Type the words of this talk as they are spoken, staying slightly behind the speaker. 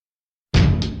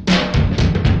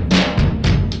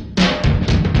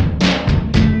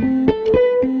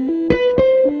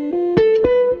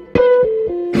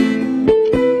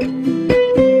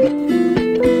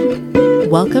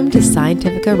Welcome to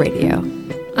Scientifica Radio.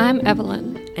 I'm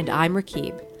Evelyn. And I'm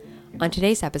Rakib. On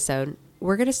today's episode,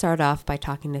 we're going to start off by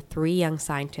talking to three young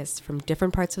scientists from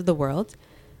different parts of the world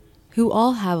who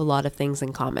all have a lot of things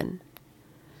in common.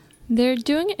 They're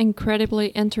doing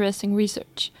incredibly interesting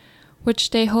research,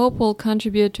 which they hope will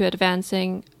contribute to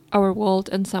advancing our world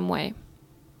in some way.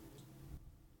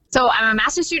 So I'm a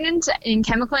master's student in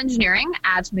chemical engineering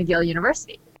at McGill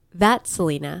University. That's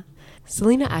Selena.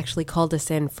 Selena actually called us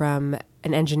in from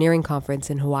an engineering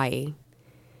conference in Hawaii.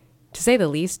 To say the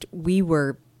least, we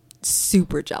were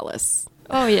super jealous.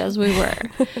 Oh yes, we were.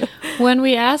 When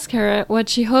we asked her what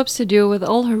she hopes to do with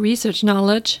all her research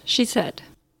knowledge, she said,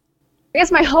 I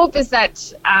guess my hope is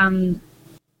that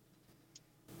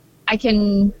I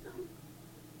can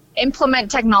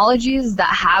implement technologies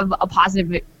that have a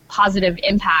positive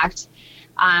impact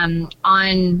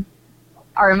on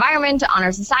our environment, on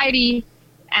our society,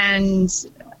 and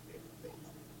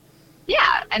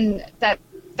that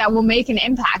will make an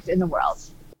impact in the world.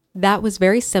 That was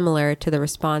very similar to the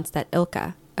response that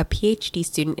Ilka, a PhD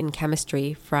student in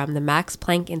chemistry from the Max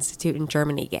Planck Institute in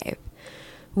Germany, gave.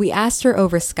 We asked her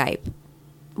over Skype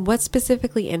what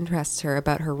specifically interests her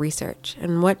about her research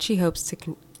and what she hopes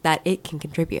that it can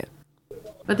contribute.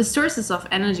 But the sources of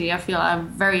energy, I feel, are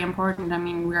very important. I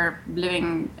mean, we're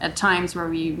living at times where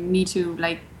we need to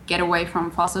get away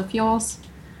from fossil fuels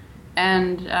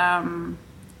and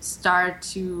start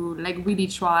to really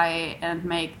try and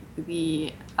make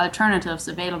the alternatives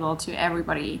available to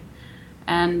everybody.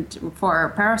 And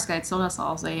for perovskite solar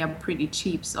cells, they are pretty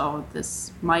cheap, so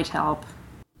this might help.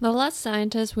 The last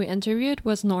scientist we interviewed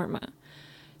was Norma.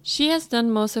 She has done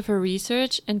most of her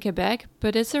research in Quebec,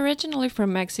 but is originally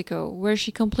from Mexico, where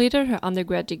she completed her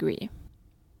undergrad degree.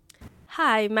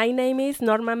 Hi, my name is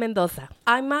Norma Mendoza.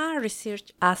 I'm a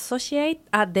research associate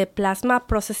at the Plasma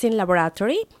Processing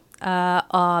Laboratory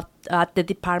at the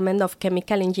Department of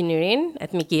Chemical Engineering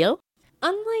at McGill.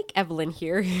 Unlike Evelyn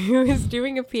here, who is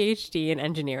doing a PhD in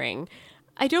engineering,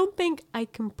 I don't think I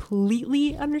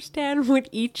completely understand what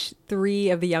each three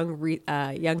of the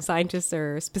young scientists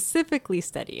are specifically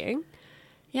studying.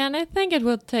 Yeah, and I think it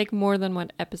will take more than one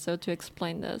episode to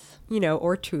explain this.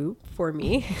 Or two for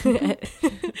me.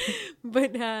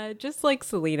 But just like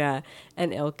Selena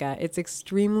and Ilka, it's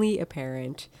extremely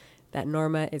apparent that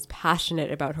Norma is passionate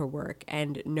about her work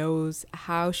and knows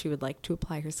how she would like to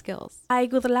apply her skills. I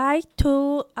would like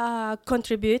to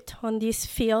contribute on this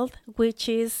field, which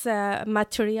is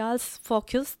materials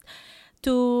focused,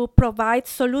 to provide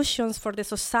solutions for the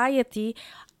society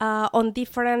on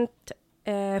different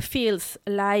fields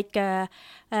like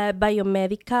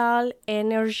biomedical,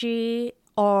 energy,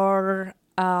 or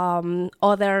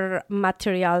other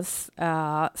materials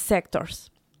sectors.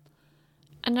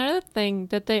 Another thing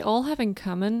that they all have in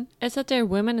common is that they're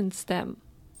women in STEM.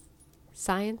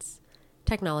 Science,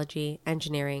 technology,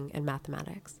 engineering, and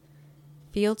mathematics.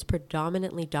 Fields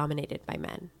predominantly dominated by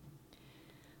men.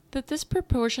 The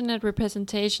disproportionate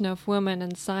representation of women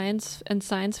in science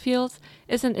fields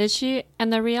is an issue,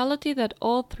 and the reality that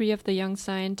all three of the young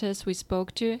scientists we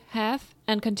spoke to have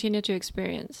and continue to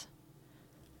experience.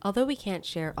 Although we can't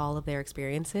share all of their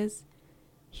experiences,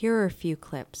 here are a few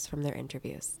clips from their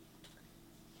interviews.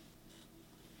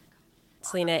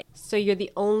 Selena, so you're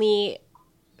the only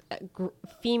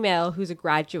female who's a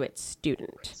graduate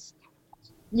student.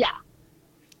 Yeah.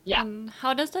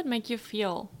 How does that make you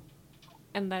feel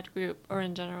in that group or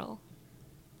in general?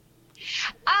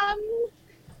 I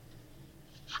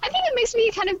think it makes me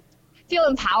kind of feel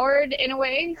empowered in a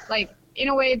way,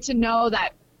 to know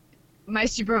that my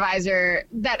supervisor,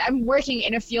 that I'm working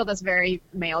in a field that's very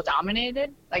male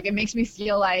dominated. It makes me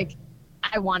feel like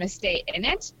I want to stay in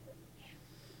it.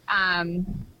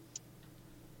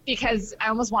 Because I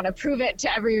almost want to prove it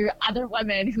to every other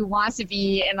woman who wants to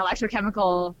be in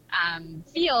electrochemical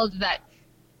field that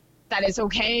it's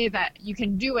okay, that you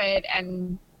can do it.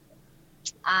 And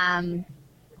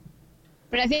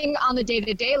but I think on the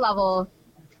day-to-day level,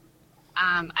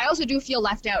 I also do feel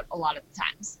left out a lot of the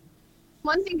times.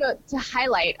 One thing to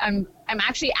highlight, I'm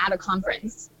actually at a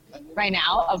conference right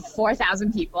now of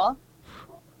 4,000 people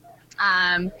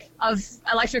of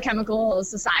electrochemical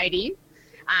society.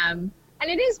 And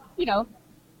it is,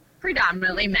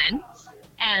 predominantly men.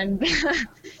 And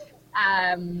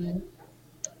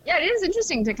it is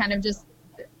interesting to kind of just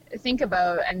think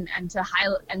about and to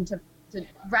highlight and to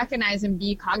recognize and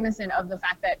be cognizant of the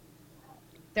fact that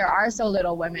there are so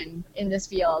little women in this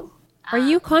field. Are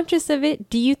you conscious of it?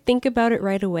 Do you think about it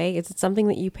right away? Is it something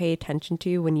that you pay attention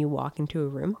to when you walk into a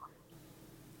room?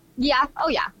 Yeah. Oh,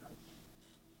 yeah.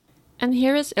 And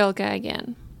here is Ilka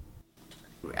again.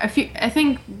 I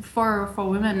think for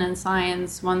women in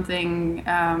science, one thing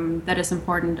that is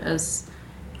important is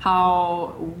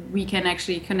how we can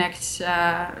actually connect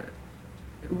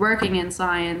working in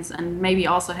science and maybe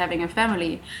also having a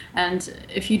family. And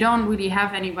if you don't really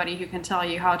have anybody who can tell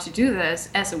you how to do this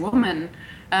as a woman,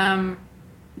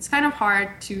 it's kind of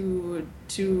hard to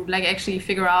like actually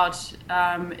figure out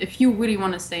if you really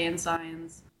want to stay in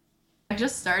science. I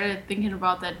just started thinking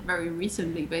about that very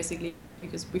recently, basically,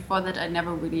 because before that I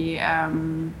never really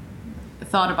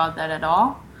thought about that at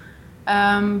all.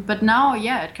 But now,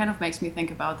 yeah, it kind of makes me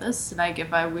think about this, like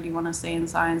if I really want to stay in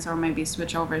science or maybe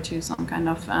switch over to some kind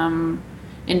of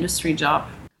industry job.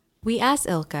 We asked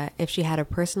Ilka if she had a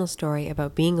personal story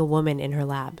about being a woman in her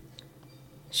lab.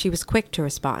 She was quick to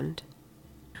respond.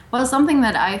 Well, something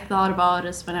that I thought about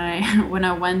is when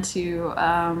I went to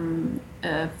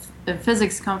a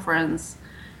physics conference,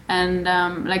 and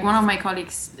like one of my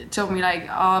colleagues told me like,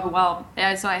 oh well,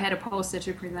 yeah, so I had a poster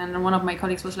to present, and one of my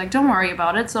colleagues was like, don't worry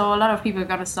about it. So a lot of people are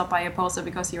gonna stop by your poster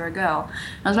because you're a girl.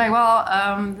 I was like, well,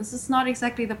 this is not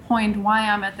exactly the point why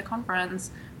I'm at the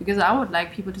conference, because I would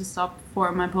like people to stop for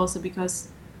my poster because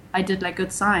I did like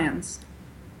good science.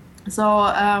 So.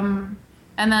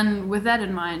 And then with that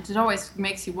in mind, it always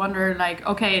makes you wonder, like,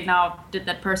 okay, now did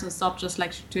that person stop just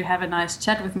like to have a nice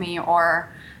chat with me,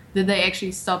 or did they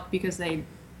actually stop because they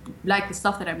like the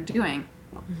stuff that I'm doing?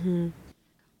 Mm-hmm.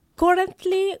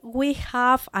 Currently, we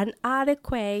have an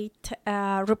adequate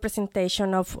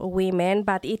representation of women,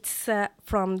 but it's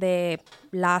from the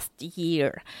last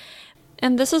year.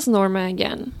 And this is Norma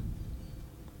again.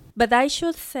 But I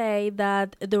should say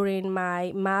that during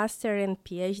my master and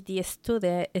PhD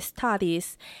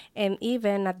studies, and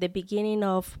even at the beginning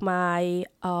of my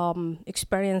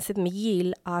experience at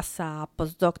McGill as a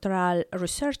postdoctoral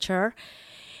researcher,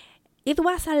 it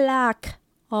was a lack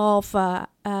of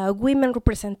women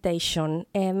representation,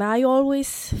 and I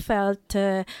always felt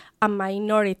a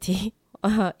minority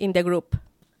in the group.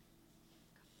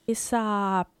 It's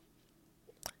a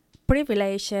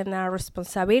privilege and a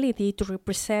responsibility to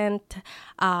represent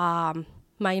a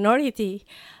minority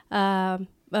on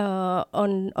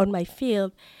my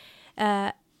field.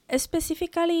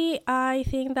 Specifically, I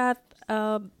think that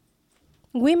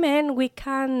women, we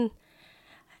can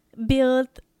build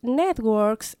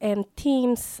networks and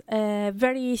teams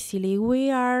very easily.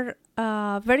 We are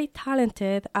very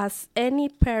talented as any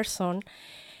person,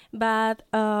 but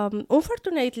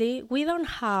unfortunately, we don't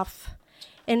have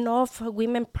enough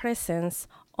women presence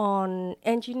on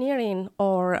engineering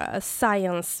or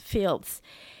science fields.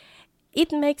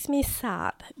 It makes me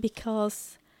sad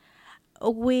because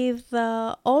with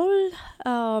all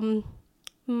the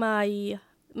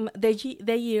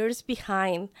years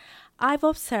behind, I've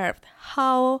observed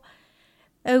how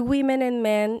women and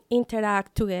men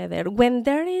interact together. When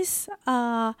there is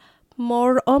a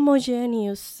more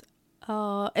homogeneous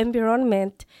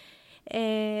environment,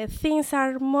 things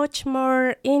are much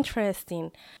more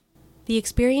interesting. The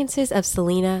experiences of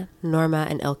Selena, Norma,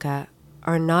 and Ilka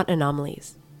are not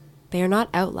anomalies. They are not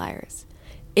outliers.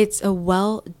 It's a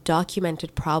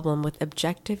well-documented problem with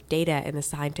objective data in the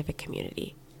scientific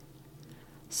community.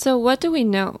 So what do we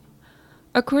know?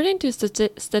 According to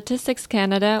Statistics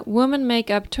Canada, women make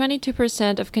up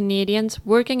 22% of Canadians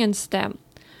working in STEM,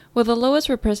 with the lowest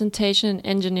representation in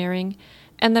engineering,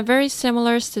 and a very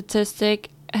similar statistic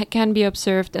can be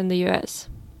observed in the US.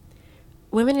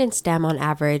 Women in STEM on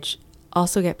average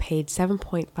also get paid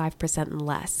 7.5%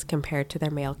 less compared to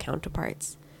their male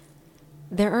counterparts.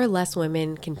 There are less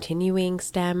women continuing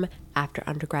STEM after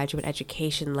undergraduate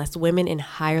education, less women in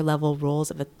higher level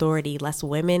roles of authority, less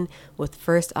women with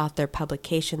first author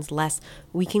publications, less.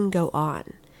 We can go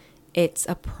on. It's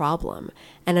a problem,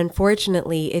 and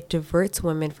unfortunately, it diverts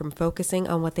women from focusing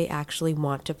on what they actually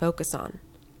want to focus on: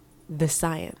 the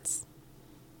science.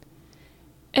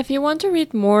 If you want to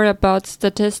read more about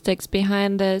statistics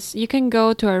behind this, you can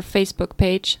go to our Facebook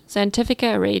page,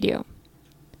 SCIENTIFICA Radio.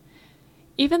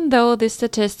 Even though these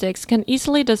statistics can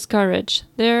easily discourage,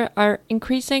 there are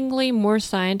increasingly more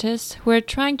scientists who are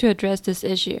trying to address this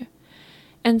issue,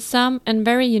 and some in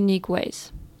very unique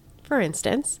ways. For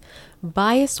instance,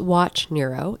 Bias Watch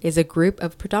Neuro is a group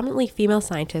of predominantly female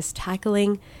scientists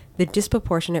tackling the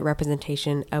disproportionate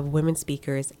representation of women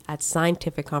speakers at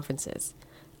scientific conferences,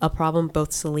 a problem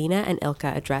both Selena and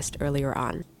Ilka addressed earlier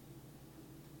on.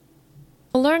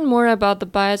 To learn more about the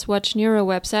Bias Watch Neuro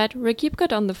website, Rakib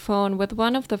got on the phone with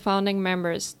one of the founding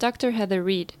members, Dr. Heather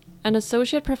Reed, an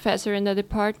associate professor in the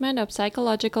Department of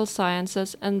Psychological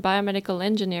Sciences and Biomedical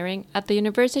Engineering at the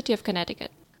University of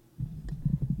Connecticut.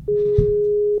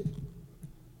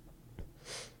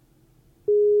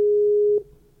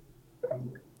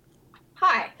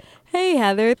 Hi. Hey,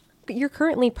 Heather. You're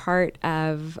currently part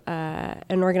of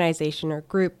an organization or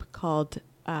group called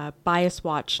Bias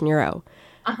Watch Neuro.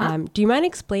 Do you mind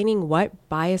explaining what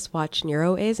Bias Watch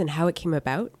Neuro is and how it came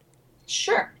about?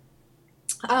 Sure.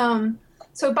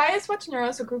 So Bias Watch Neuro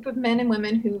is a group of men and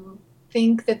women who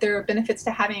think that there are benefits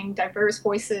to having diverse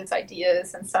voices,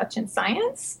 ideas, and such in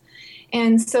science.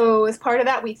 And so as part of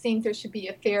that, we think there should be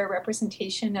a fair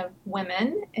representation of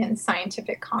women in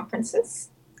scientific conferences.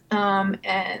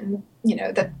 And,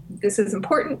 that this is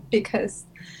important because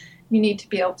you need to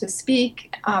be able to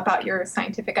speak about your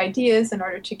scientific ideas in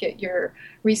order to get your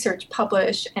research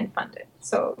published and funded.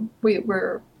 So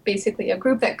we're basically a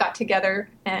group that got together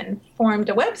and formed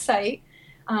a website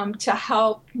to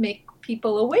help make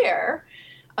people aware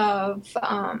of,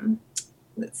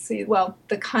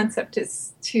 the concept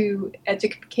is to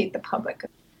educate the public,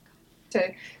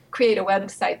 to create a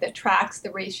website that tracks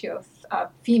the ratio of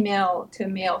female to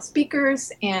male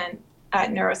speakers and at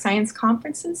neuroscience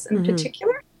conferences in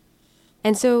particular.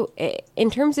 And so in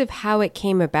terms of how it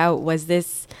came about, was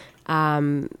this,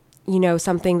 something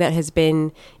that has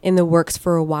been in the works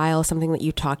for a while, something that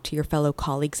you talked to your fellow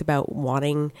colleagues about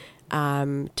wanting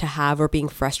to have or being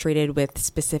frustrated with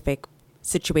specific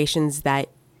situations that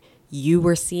you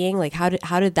were seeing? Like, how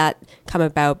did that come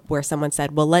about where someone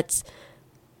said, well, let's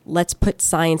put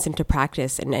science into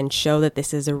practice and show that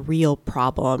this is a real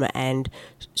problem and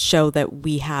show that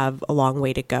we have a long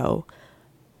way to go?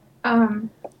 I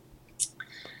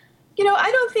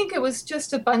don't think it was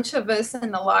just a bunch of us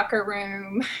in the locker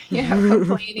room,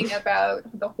 complaining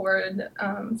about the horrid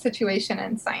situation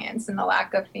in science and the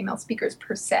lack of female speakers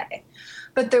per se.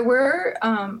 But there were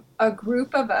a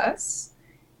group of us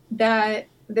that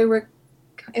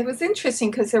it was interesting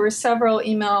because there were several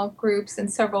email groups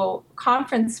and several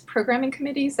conference programming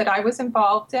committees that I was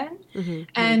involved in.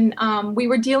 And we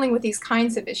were dealing with these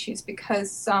kinds of issues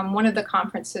because one of the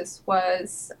conferences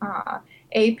was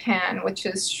APAN, which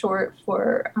is short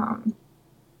for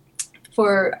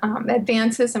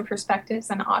Advances and Perspectives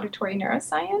in Auditory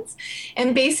Neuroscience.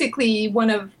 And basically one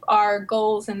of our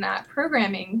goals in that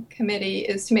programming committee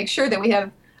is to make sure that we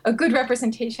have a good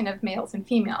representation of males and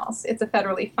females. It's a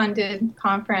federally funded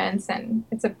conference, and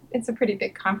it's a pretty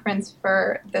big conference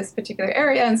for this particular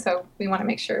area, and so we want to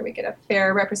make sure we get a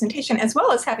fair representation, as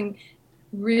well as having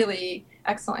really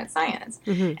excellent science.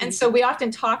 And so we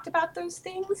often talked about those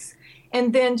things,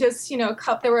 and then just,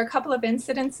 there were a couple of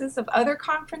incidences of other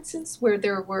conferences where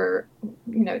there were,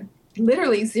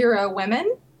 literally zero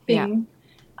women being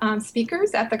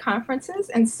speakers at the conferences,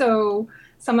 and so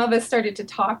some of us started to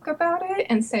talk about it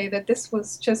and say that this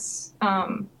was just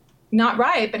not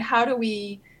right, but how do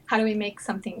we make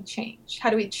something change?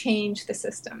 How do we change the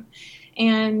system?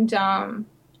 And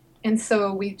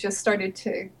so we just started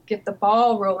to get the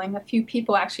ball rolling. A few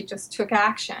people actually just took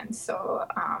action. So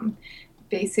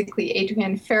basically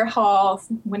Adrienne Fairhall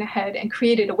went ahead and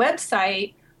created a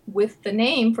website with the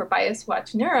name for Bias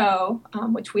Watch Neuro,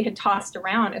 which we had tossed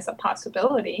around as a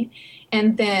possibility.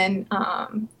 And then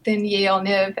Yale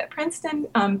Niv at Princeton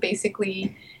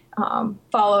basically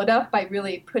followed up by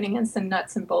really putting in some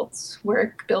nuts and bolts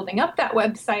work, building up that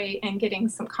website and getting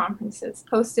some conferences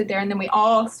posted there. And then we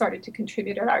all started to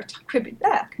contribute our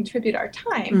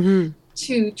time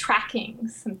to tracking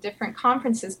some different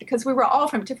conferences, because we were all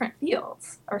from different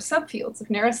fields or subfields of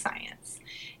neuroscience.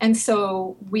 And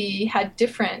so we had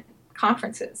different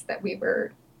conferences that we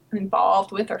were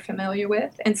involved with or familiar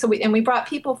with. And so we brought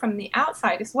people from the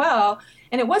outside as well.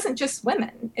 And it wasn't just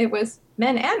women, it was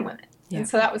men and women. Yeah. And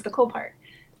so that was the cool part.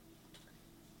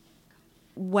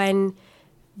 When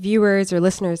viewers or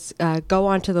listeners go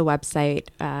onto the website,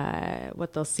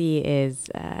 what they'll see is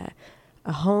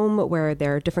a home where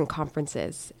there are different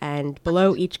conferences. And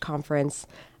below each conference,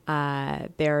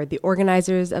 there are the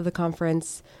organizers of the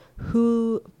conference,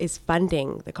 who is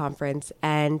funding the conference,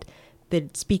 and the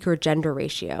speaker gender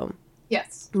ratio.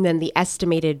 Yes. And then the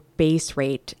estimated base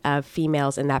rate of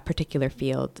females in that particular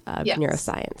field of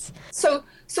neuroscience. So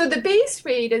the base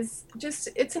rate is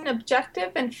it's an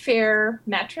objective and fair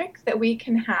metric that we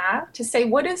can have to say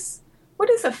what is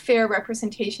a fair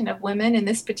representation of women in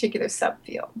this particular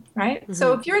subfield, right?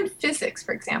 So if you're in physics,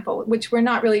 for example, which we're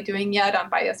not really doing yet on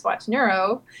Bias Watch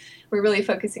Neuro, we're really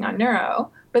focusing on neuro,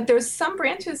 but there's some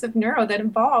branches of neuro that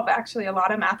involve actually a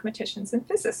lot of mathematicians and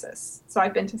physicists. So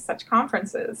I've been to such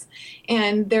conferences,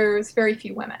 and there's very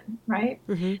few women, right?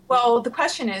 Well, the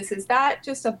question is that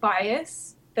just a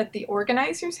bias that the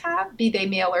organizers have, be they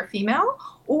male or female,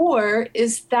 or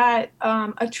is that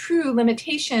a true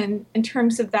limitation in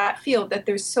terms of that field, that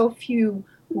there's so few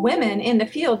women in the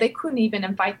field, they couldn't even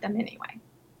invite them anyway?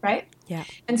 right? Yeah.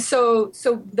 And so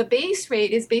the base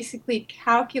rate is basically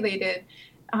calculated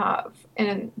by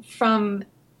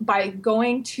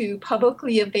going to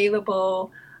publicly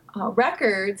available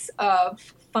records of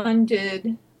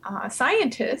funded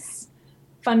scientists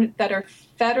that are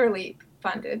federally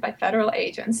funded by federal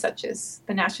agents, such as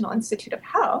the National Institute of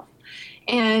Health,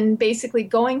 and basically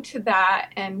going to that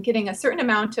and getting a certain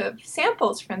amount of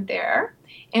samples from there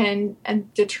and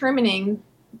determining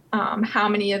how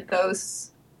many of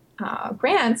those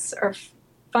grants are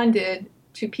funded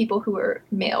to people who are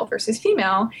male versus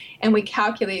female, and we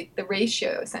calculate the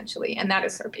ratio essentially, and that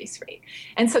is our base rate.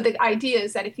 And so the idea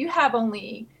is that if you have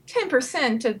only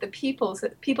 10% of the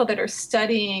people that are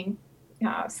studying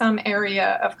some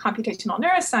area of computational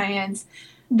neuroscience,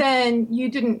 then you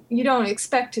don't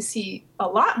expect to see a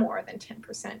lot more than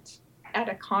 10% at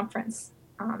a conference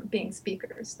being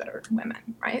speakers that are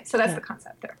women, right? So that's the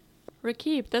concept there.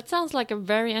 Rakib, that sounds like a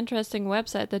very interesting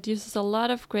website that uses a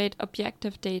lot of great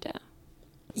objective data.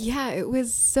 Yeah, it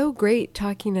was so great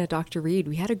talking to Dr. Reed.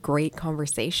 We had a great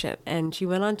conversation, and she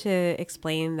went on to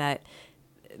explain that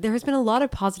there has been a lot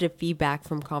of positive feedback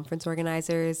from conference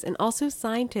organizers and also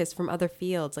scientists from other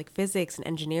fields like physics and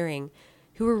engineering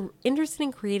who are interested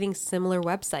in creating similar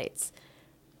websites.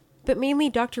 But mainly,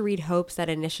 Dr. Reed hopes that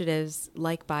initiatives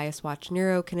like Bias Watch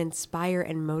Neuro can inspire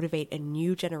and motivate a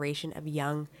new generation of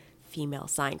young female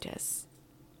scientists.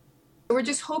 We're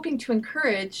just hoping to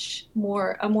encourage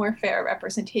a more fair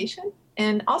representation,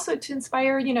 and also to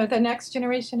inspire, the next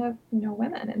generation of,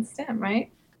 women in STEM, right?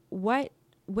 What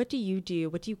do you do?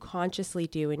 What do you consciously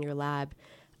do in your lab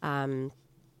to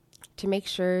make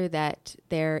sure that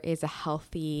there is a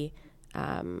healthy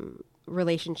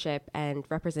relationship and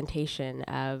representation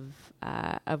of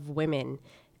women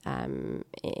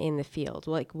in the field?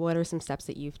 Like, what are some steps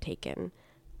that you've taken?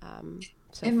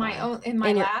 In my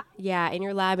lab? Yeah, in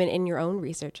your lab and in your own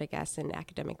research, I guess, in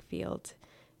academic field.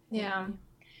 Yeah.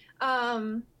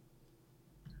 Well,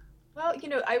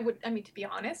 to be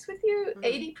honest with you,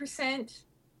 80%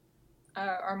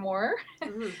 or more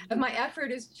of my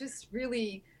effort is just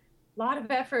really a lot of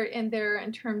effort in there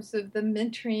in terms of the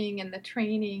mentoring and the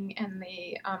training and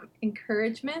the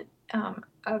encouragement of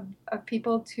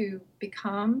people to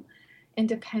become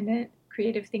independent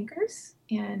creative thinkers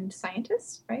and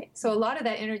scientists, right? So a lot of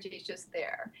that energy is just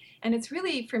there. And it's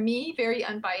really, for me, very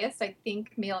unbiased. I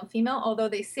think male and female, although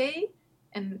they say,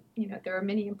 and there are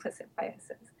many implicit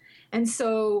biases. And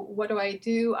so what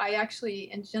do? I actually,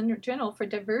 in general, for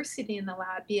diversity in the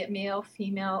lab, be it male,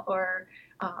 female, or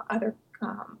other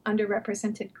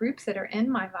underrepresented groups that are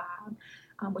in my lab,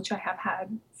 which I have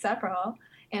had several,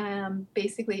 and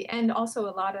also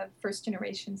a lot of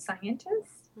first-generation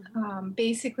scientists.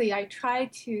 Basically, I try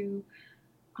to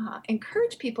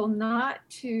encourage people not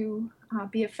to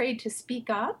be afraid to speak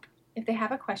up if they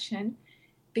have a question,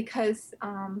 because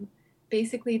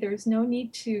basically there's no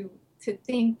need to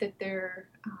think that their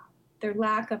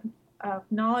lack of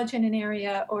knowledge in an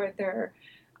area, or their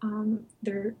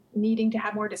needing to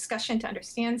have more discussion to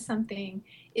understand something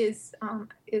is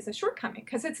a shortcoming,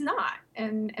 because it's not.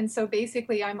 And so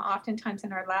basically, I'm oftentimes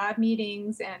in our lab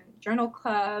meetings and journal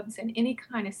clubs and any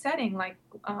kind of setting, like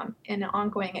in an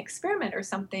ongoing experiment or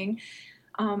something,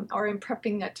 or in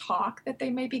prepping a talk that they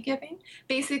may be giving.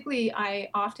 Basically, I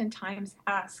oftentimes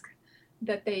ask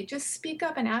that they just speak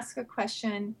up and ask a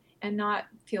question and not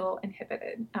feel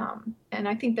inhibited. And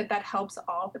I think that helps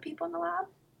all the people in the lab.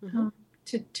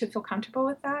 To feel comfortable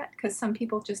with that, because some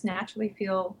people just naturally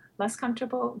feel less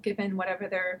comfortable given whatever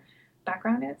their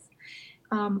background is.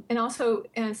 And also,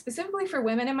 specifically for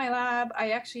women in my lab,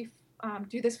 I actually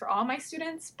do this for all my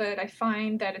students, but I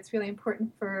find that it's really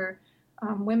important for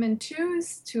women too,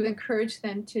 to encourage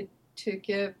them to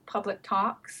give public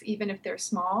talks, even if they're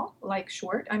small, like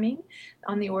short,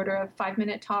 on the order of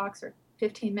 5-minute talks or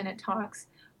 15-minute talks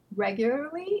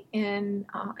regularly in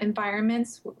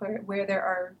environments where there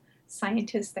are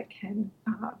scientists that can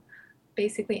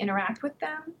basically interact with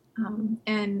them.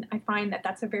 And I find that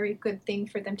that's a very good thing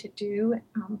for them to do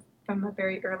from a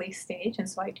very early stage. And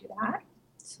so I do that.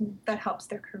 So that helps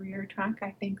their career track,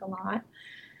 I think, a lot,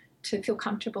 to feel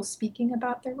comfortable speaking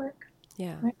about their work.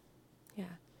 Yeah. Right? Yeah.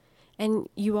 And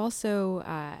you also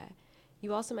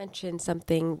mentioned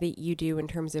something that you do in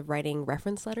terms of writing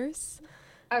reference letters.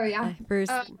 Oh, yeah.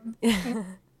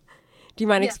 Do you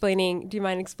mind explaining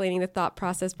the thought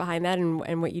process behind that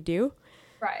and what you do?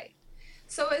 Right.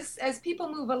 So as people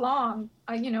move along,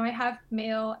 I have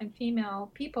male and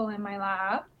female people in my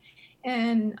lab,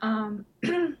 and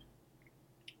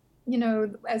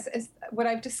as what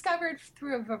I've discovered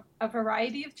through a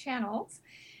variety of channels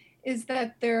is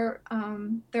that there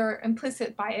are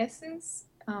implicit biases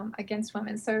against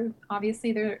women. So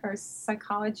obviously there are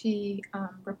psychology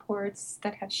reports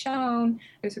that have shown,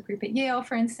 there's a group at Yale,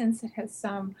 for instance, that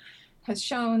has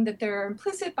shown that there are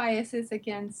implicit biases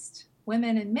against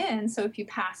women and men. So if you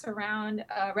pass around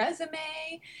a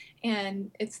resume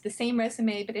and it's the same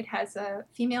resume, but it has a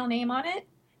female name on it,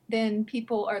 then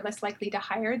people are less likely to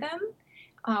hire them.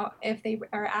 If they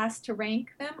are asked to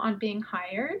rank them on being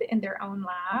hired in their own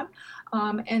lab,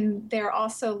 and they're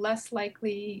also less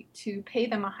likely to pay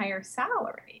them a higher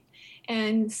salary.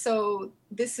 And so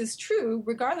this is true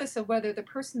regardless of whether the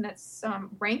person that's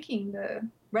ranking the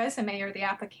resume or the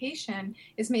application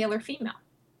is male or female.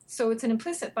 So it's an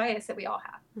implicit bias that we all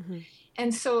have. Mm-hmm.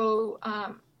 And so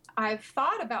I've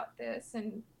thought about this,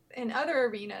 and in other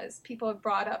arenas, people have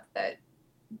brought up that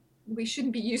we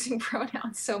shouldn't be using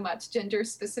pronouns so much,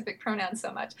 gender-specific pronouns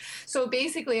so much. So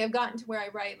basically, I've gotten to where I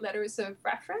write letters of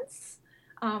reference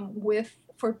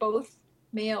for both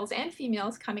males and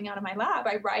females coming out of my lab.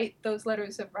 I write those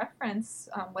letters of reference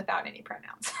without any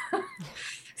pronouns.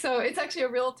 So it's actually a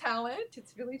real talent.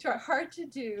 It's really hard to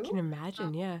do. I can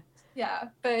imagine, yeah. Yeah,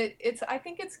 but I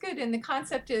think it's good. And the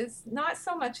concept is not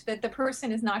so much that the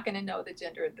person is not going to know the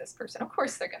gender of this person. Of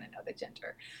course they're going to know the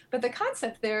gender. But the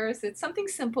concept there is it's something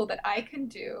simple that I can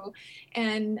do.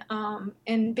 And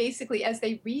basically as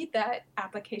they read that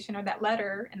application or that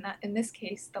letter, and that in this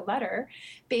case, the letter,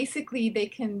 basically they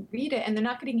can read it and they're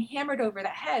not getting hammered over the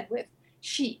head with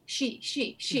she,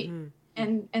 mm-hmm.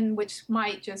 and which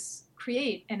might just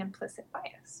create an implicit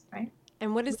bias, right?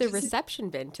 And what has the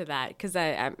reception been to that? Because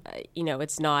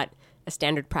it's not a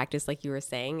standard practice like you were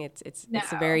saying. It's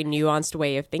a very nuanced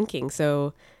way of thinking.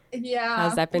 So yeah,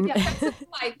 how's that been? Yeah, that's a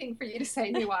polite thing for you to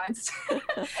say, nuanced.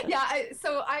 Yeah,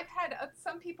 so I've had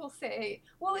some people say,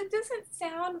 well, it doesn't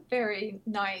sound very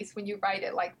nice when you write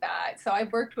it like that. So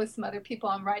I've worked with some other people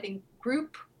on writing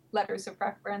group letters of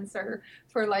reference or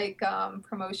for like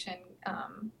promotion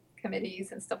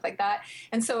committees and stuff like that.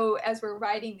 And so as we're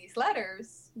writing these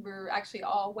letters, we're actually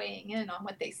all weighing in on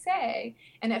what they say.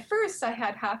 And at first I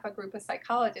had half a group of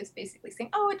psychologists basically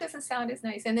saying, oh, it doesn't sound as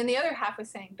nice. And then the other half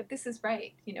was saying, but this is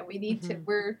right. We need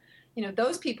to,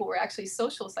 those people were actually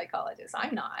social psychologists.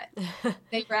 I'm not.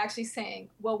 They were actually saying,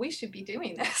 well, we should be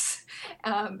doing this.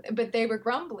 But they were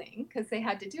grumbling because they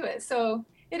had to do it. So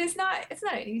it's not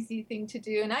an easy thing to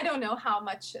do. And I don't know how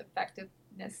much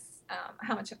effectiveness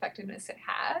it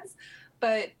has,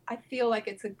 but I feel like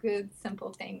it's a good,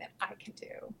 simple thing that I can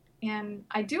do. And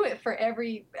I do it for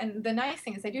and the nice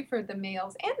thing is I do for the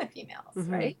males and the females,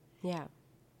 mm-hmm. right? Yeah.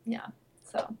 Yeah.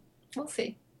 So we'll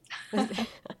see.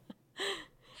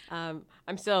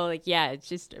 I'm still it's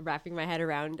just wrapping my head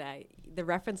around the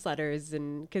reference letters,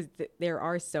 and because there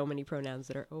are so many pronouns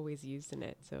that are always used in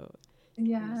it. So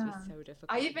yeah, it must be so difficult.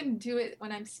 I even do it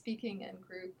when I'm speaking in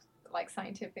groups, like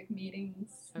scientific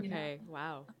meetings. Okay,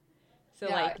 wow. So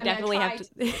definitely have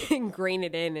to ingrain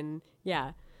it in, and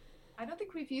yeah. I don't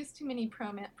think we've used too many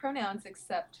pronouns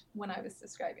except when I was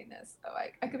describing this. So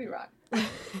I could be wrong.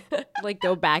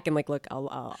 Go back and look.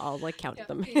 I'll count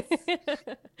them.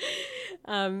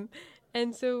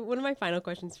 And so one of my final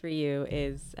questions for you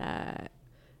is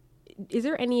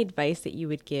there any advice that you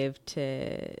would give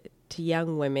to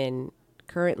young women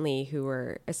currently who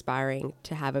are aspiring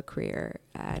to have a career,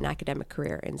 an academic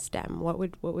career in STEM? What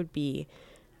would be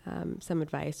some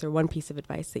advice or one piece of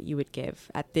advice that you would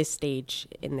give at this stage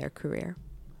in their career?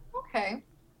 Okay.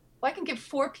 Well, I can give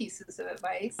 4 pieces of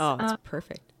advice. Oh, that's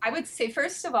perfect. I would say,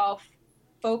 first of all,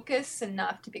 focus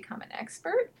enough to become an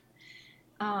expert.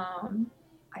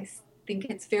 I think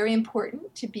it's very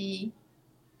important to be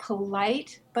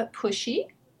polite but pushy.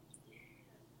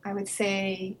 I would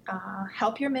say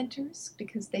help your mentors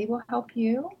because they will help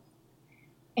you.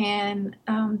 And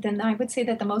then I would say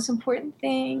that the most important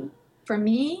thing for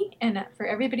me and for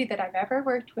everybody that I've ever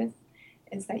worked with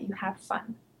is that you have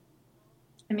fun.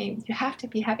 I mean, you have to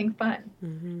be having fun.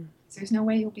 Mm-hmm. There's no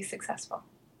way you'll be successful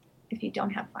if you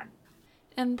don't have fun.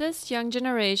 And this young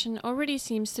generation already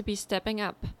seems to be stepping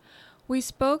up. We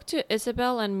spoke to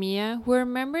Isabel and Mia, who are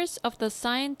members of the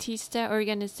SCIENTIFICA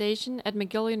organization at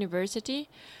McGill University,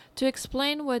 to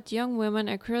explain what young women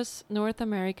across North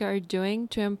America are doing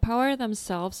to empower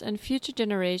themselves and future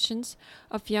generations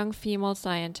of young female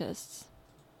scientists.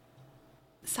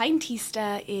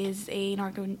 SCIENTIFICA is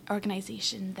an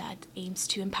organization that aims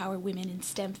to empower women in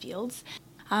STEM fields.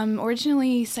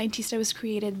 Originally, SCIENTIFICA was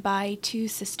created by 2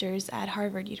 sisters at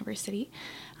Harvard University.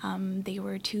 They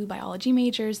were 2 biology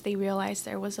majors. They realized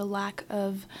there was a lack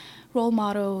of role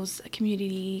models,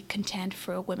 community content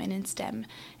for women in STEM,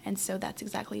 and so that's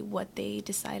exactly what they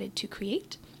decided to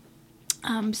create.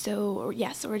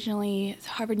 Originally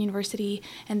Harvard University,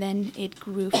 and then it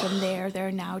grew from there. There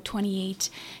are now 28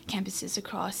 campuses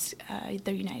across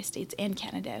the United States and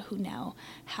Canada who now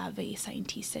have a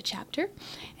Scientista chapter.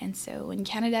 And so in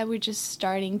Canada, we're just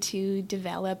starting to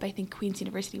develop. I think Queen's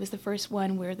University was the first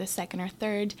one. We're the second or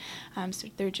third. So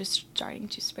they're just starting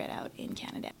to spread out in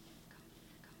Canada.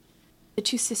 The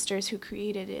two sisters who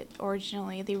created it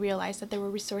originally, they realized that there were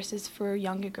resources for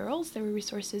younger girls, there were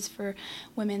resources for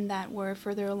women that were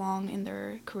further along in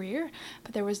their career,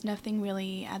 but there was nothing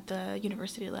really at the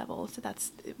university level. So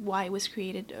that's why it was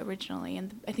created originally.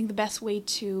 And I think the best way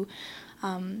to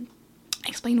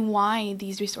explain why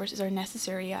these resources are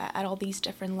necessary at all these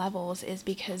different levels is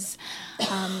because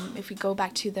if we go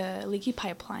back to the leaky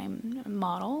pipeline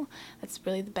model, that's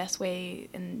really the best way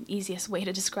and easiest way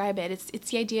to describe it. It's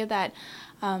the idea that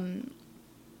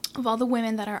of all the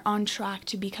women that are on track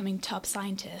to becoming top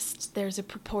scientists, there's a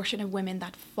proportion of women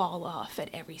that fall off at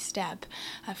every step,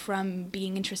 from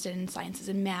being interested in sciences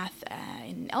and math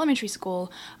in elementary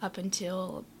school up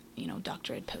until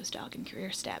doctorate, postdoc, and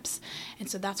career steps. And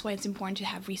so that's why it's important to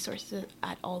have resources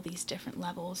at all these different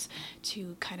levels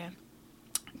to kind of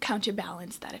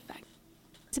counterbalance that effect.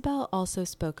 Isabel also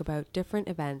spoke about different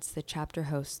events the chapter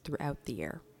hosts throughout the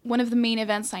year. One of the main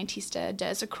events Scientista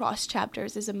does across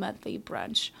chapters is a monthly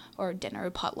brunch or dinner or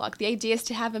potluck. The idea is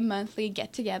to have a monthly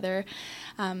get-together.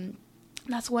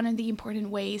 That's one of the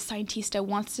important ways Scientista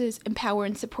wants to empower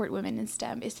and support women in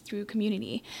STEM is through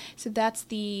community. So that's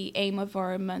the aim of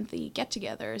our monthly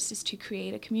get-togethers, is to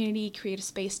create a community, create a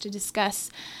space to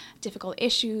discuss difficult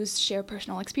issues, share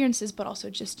personal experiences, but also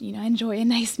just, enjoy a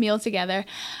nice meal together.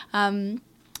 And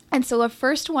so our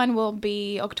first one will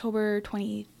be October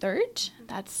 23rd.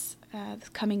 That's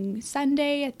coming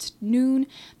Sunday at noon.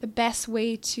 The best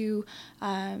way to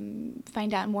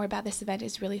find out more about this event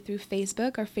is really through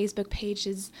Facebook. Our Facebook page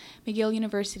is McGill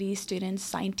University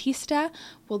Students Scientista.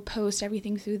 We'll post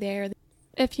everything through there.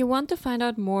 If you want to find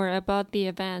out more about the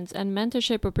events and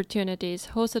mentorship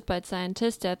opportunities hosted by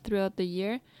Scientista throughout the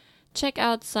year, check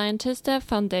out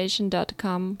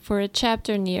scientistafoundation.com for a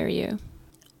chapter near you.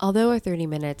 Although our 30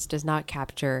 minutes does not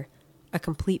capture a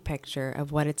complete picture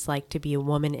of what it's like to be a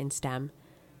woman in STEM,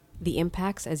 the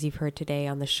impacts, as you've heard today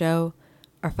on the show,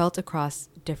 are felt across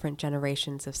different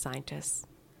generations of scientists.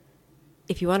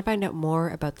 If you want to find out more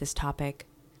about this topic,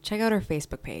 check out our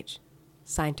Facebook page,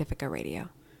 Scientifica Radio.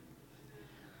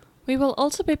 We will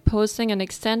also be posting an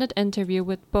extended interview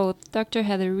with both Dr.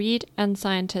 Heather Reed and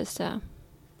Scientista.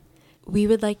 We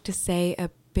would like to say a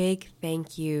big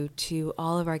thank you to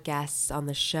all of our guests on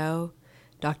the show,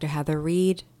 Dr. Heather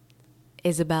Reed,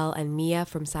 Isabel and Mia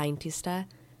from Scientista,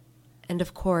 and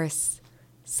of course,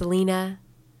 Selena,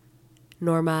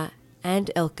 Norma,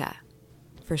 and Ilka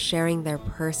for sharing their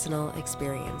personal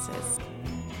experiences.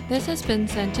 This has been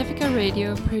Scientifica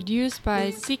Radio, produced by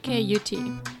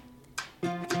CKUT.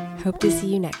 Hope to see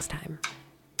you next time.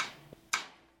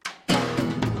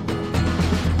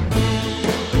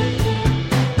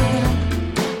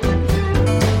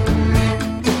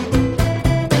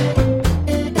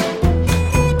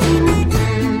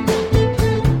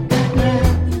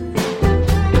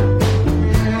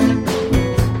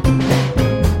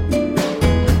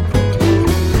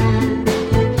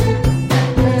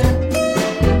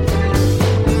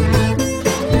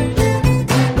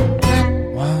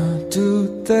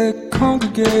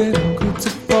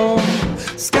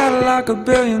 Scatter like a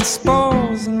billion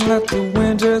spores and let the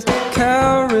wind just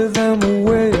carry them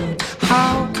away.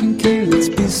 How can Calyx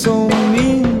be so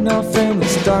mean? Our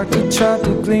famous doctor tried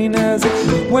to glean as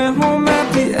it went home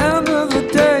at the end of the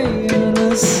day. And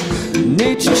as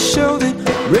nature showed it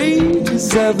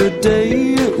rages every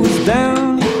day, it was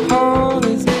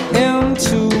downhearted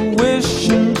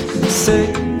intuition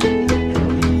say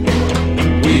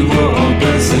we were all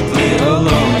basically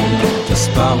alone.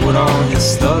 Despite what all his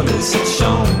studies had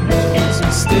shown, he was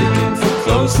mistaken for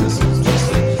closeness. It was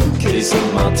just a case of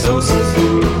mitosis.